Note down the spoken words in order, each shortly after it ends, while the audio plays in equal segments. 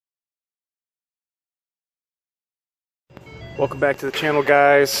Welcome back to the channel,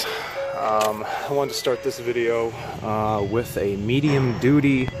 guys. I wanted to start this video with a medium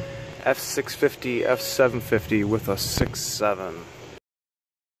duty F650, F750 with a 6.7.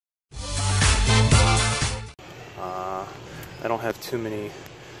 I don't have too many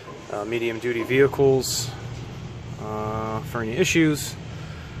medium duty vehicles for any issues,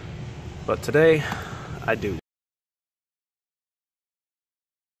 but today I do.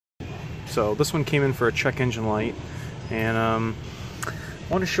 So this one came in for a check engine light, and I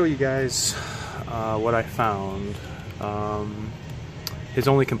want to show you guys what I found. His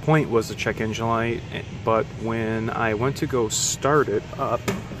only complaint was the check engine light, but when I went to go start it up,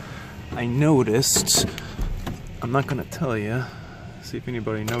 I noticed, I'm not going to tell you, see if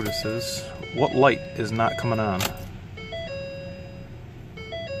anybody notices, what light is not coming on.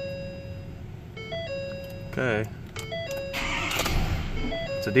 Okay.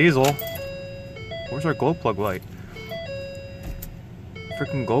 It's a diesel. Where's our glow plug light?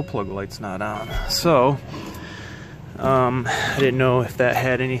 Freaking glow plug light's not on. So, I didn't know if that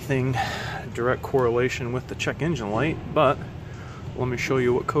had anything direct correlation with the check engine light, but let me show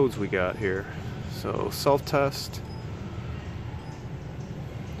you what codes we got here. So, self-test,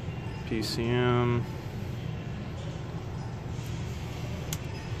 PCM.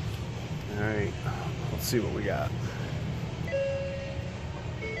 Alright, let's see what we got.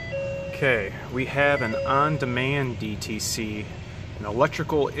 Okay, we have an on-demand DTC, an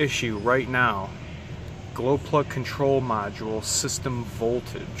electrical issue right now, glow plug control module system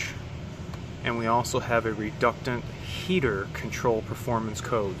voltage, and we also have a reductant heater control performance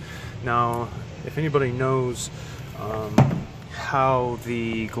code. Now, if anybody knows how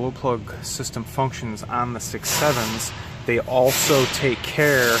the glow plug system functions on the 6.7s, they also take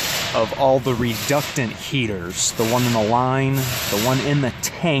care of all the reductant heaters, the one in the line, the one in the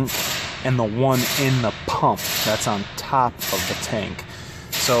tank, and the one in the pump that's on top of the tank.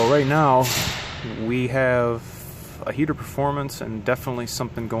 So right now we have a heater performance and definitely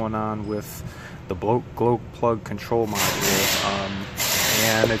something going on with the glow plug control module,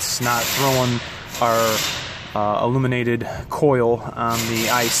 and it's not throwing our illuminated coil on the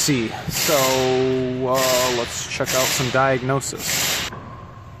IC. So let's check out some diagnosis.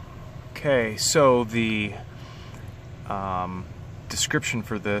 Okay, so the description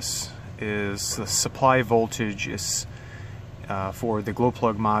for this is the supply voltage is for the glow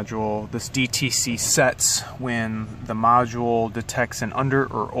plug module. This DTC sets when the module detects an under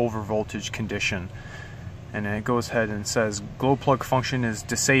or over voltage condition, and then it goes ahead and says glow plug function is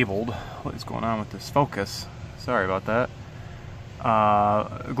disabled. What is going on with this focus? Sorry about that.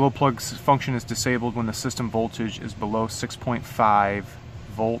 Glow plug's function is disabled when the system voltage is below 6.5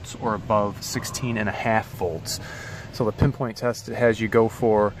 volts or above 16.5 volts. So the pinpoint test it has you go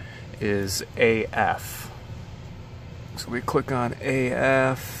for is AF. So we click on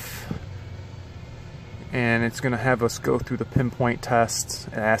AF, and it's going to have us go through the pinpoint test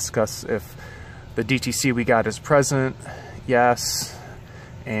and ask us if the DTC we got is present. Yes.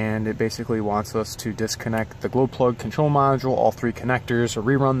 And it basically wants us to disconnect the glow plug control module, all three connectors, or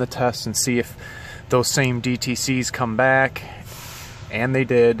rerun the test and see if those same DTCs come back, and they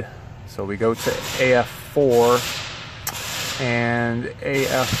did. So we go to AF4, and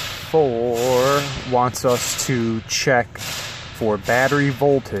AF4 wants us to check for battery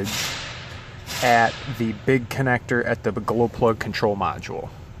voltage at the big connector at the glow plug control module.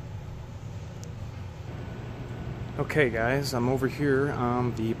 Okay guys, I'm over here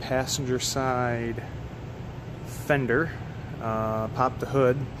on the passenger side fender, popped the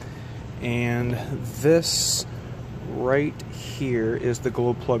hood, and this right here is the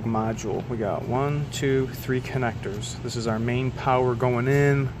glow plug module. We got 1, 2, 3 connectors. This is our main power going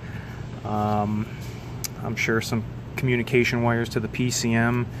in. I'm sure some communication wires to the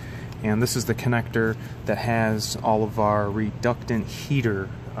PCM, and this is the connector that has all of our reductant heater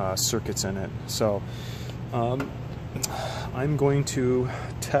circuits in it. So I'm going to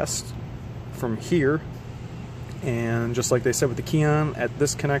test from here, and just like they said with the Keon, at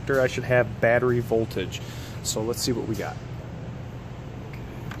this connector I should have battery voltage. So let's see what we got. Okay,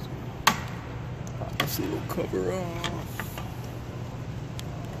 pop this little cover off.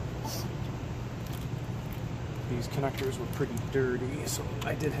 These connectors were pretty dirty, so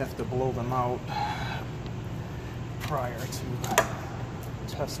I did have to blow them out prior to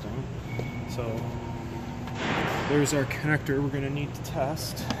testing. So there's our connector we're going to need to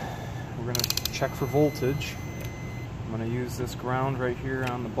test. We're going to check for voltage. I'm going to use this ground right here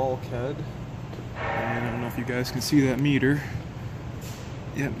on the bulkhead. And I don't know if you guys can see that meter.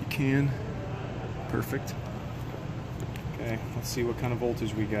 Yep, you can. Perfect. Okay, let's see what kind of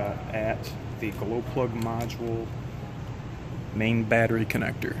voltage we got at the glow plug module Main battery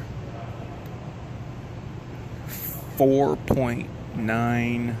connector.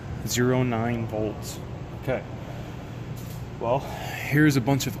 4.909 volts. Okay. Well, here's a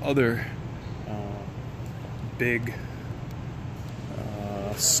bunch of other big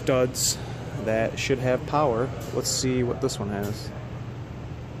studs that should have power. Let's see what this one has.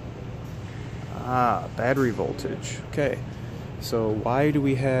 Battery voltage. Okay. So why do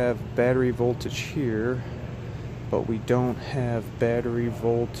we have battery voltage here, but we don't have battery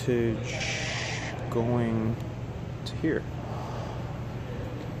voltage going to here?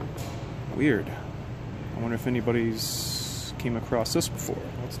 Weird. I wonder if anybody's came across this before.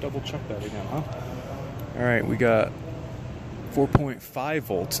 Let's double check that again, huh? Alright, we got 4.5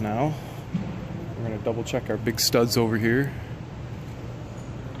 volts now. We're going to double check our big studs over here.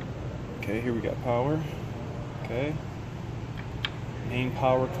 Okay, here we got power. Okay. Main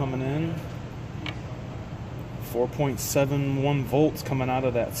power coming in. 4.71 volts coming out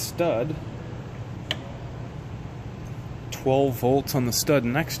of that stud. 12 volts on the stud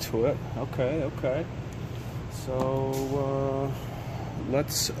next to it. Okay, okay. So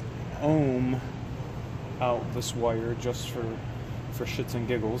let's ohm out this wire just for shits and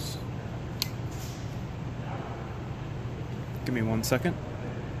giggles. Give me 1 second.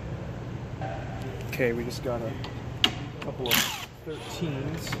 Okay, we just got a couple of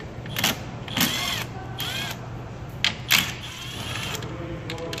 13s.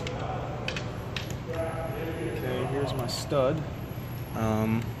 Okay, here's my stud.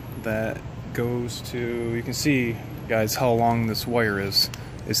 That goes to, you can see, guys, how long this wire is.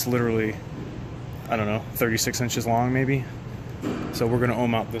 It's literally, I don't know, 36 inches long maybe. So we're gonna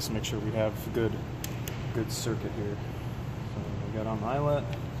ohm out this, make sure we have good circuit here. So we got on the eyelet.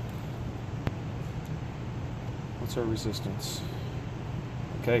 What's our resistance?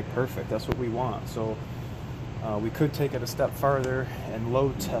 Okay, perfect. That's what we want. So we could take it a step farther and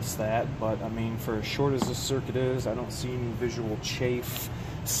load test that, but I mean, for as short as this circuit is, I don't see any visual chafe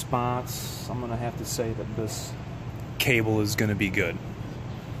spots. I'm gonna have to say that this cable is gonna be good.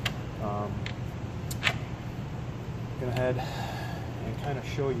 Gonna head and kind of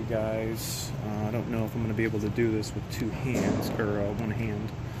show you guys. I don't know if I'm gonna be able to do this with two hands or one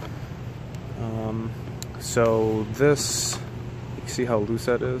hand. So this, you see how loose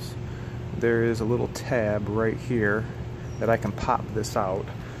that is? There is a little tab right here that I can pop this out,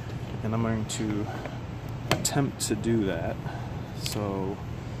 and I'm going to attempt to do that. So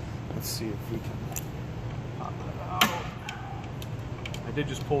let's see if we can pop it out. I did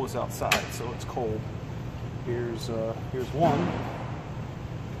just pull this outside, so it's cold. Here's one.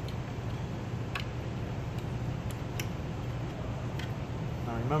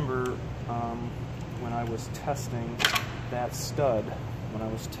 Now remember, when I was testing that stud, when I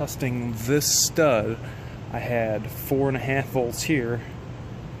was testing this stud, I had 4.5 volts here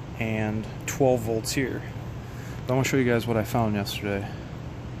and 12 volts here. But I want to show you guys what I found yesterday.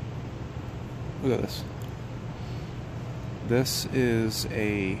 Look at this. This is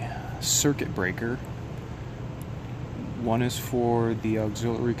a circuit breaker. One is for the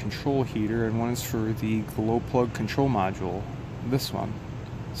auxiliary control heater and one is for the glow plug control module. This one.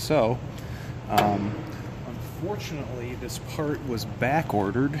 So, unfortunately, this part was back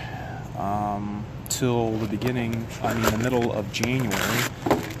ordered till the middle of January,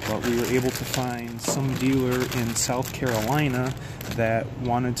 but we were able to find some dealer in South Carolina that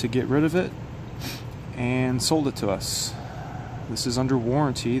wanted to get rid of it and sold it to us. This is under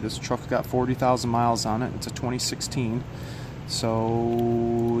warranty. This truck got 40,000 miles on it. It's a 2016.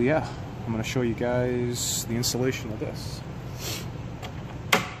 So yeah, I'm going to show you guys the installation of this.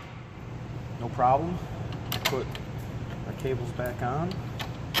 No problem. Put our cables back on,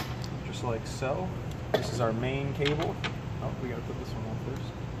 just like so. This is our main cable. Oh, we gotta put this one on first.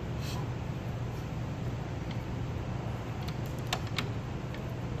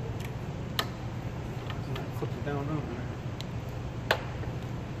 Flip it down over there.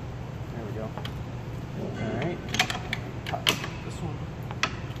 There we go. Alright. Pop this one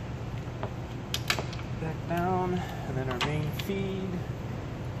back down, and then our main feed.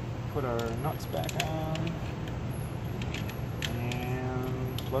 Put our nuts back on,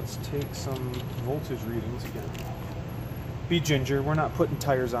 and let's take some voltage readings again. Be ginger, we're not putting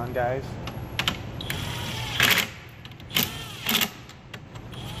tires on, guys.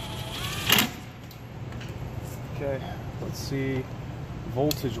 Okay, let's see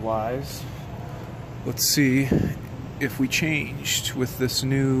voltage wise. Let's see if we changed with this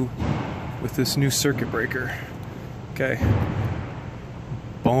new circuit breaker. Okay.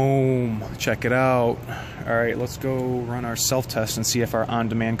 Boom, check it out. All right, let's go run our self-test and see if our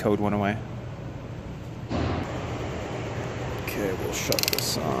on-demand code went away. we'll shut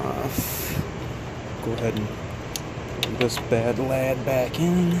this off. Go ahead and put this bad lad back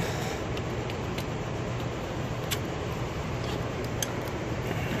in.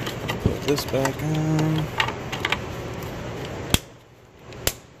 Put this back on.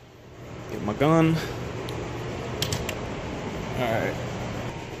 Get my gun. Alright.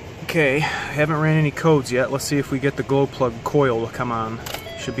 Okay, haven't ran any codes yet. Let's see if we get the glow plug coil to come on.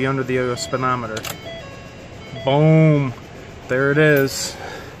 Should be under the speedometer. Boom! There it is.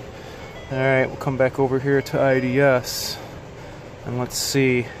 Alright, we'll come back over here to IDS. And let's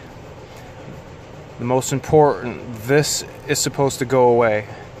see. The most important, this is supposed to go away.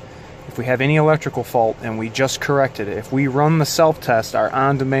 If we have any electrical fault and we just corrected it, if we run the self-test, our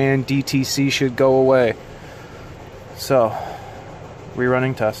on-demand DTC should go away. So,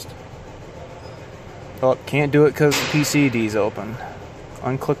 rerunning test. Oh, can't do it because the PCD is open.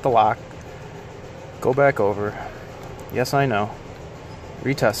 Unclick the lock. Go back over. Yes, I know.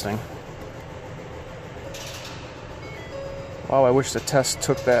 Retesting. Wow, I wish the test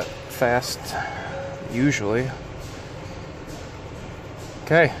took that fast. Usually.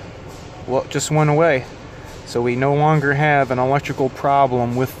 Okay. Well, it just went away. So we no longer have an electrical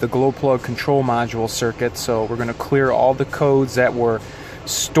problem with the glow plug control module circuit. So we're going to clear all the codes that were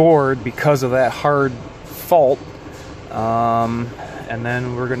stored because of that hard fault. And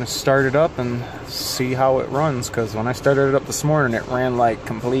then we're going to start it up and see how it runs. Because when I started it up this morning, it ran like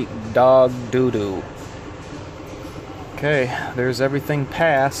complete dog doo-doo. Okay, there's everything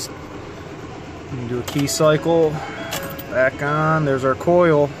passed. We can do a key cycle. Back on. There's our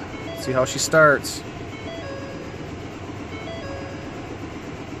coil. See how she starts.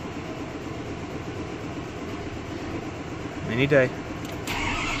 Any day.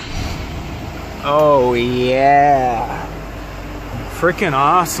 Oh yeah. Freaking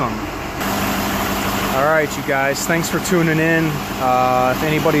awesome. Alright you guys, thanks for tuning in. If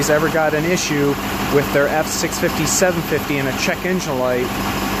anybody's ever got an issue with their F650, 750 and a check engine light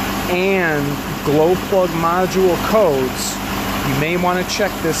and glow plug module codes, you may want to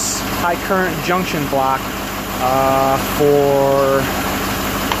check this high current junction block for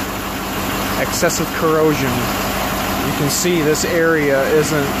excessive corrosion. You can see this area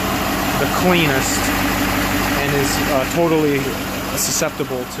isn't the cleanest and is totally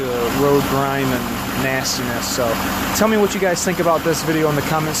susceptible to road grime and nastiness. So tell me what you guys think about this video in the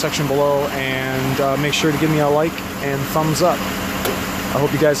comment section below, and make sure to give me a like and thumbs up. I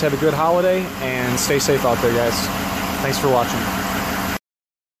hope you guys have a good holiday and stay safe out there, guys. Thanks for watching.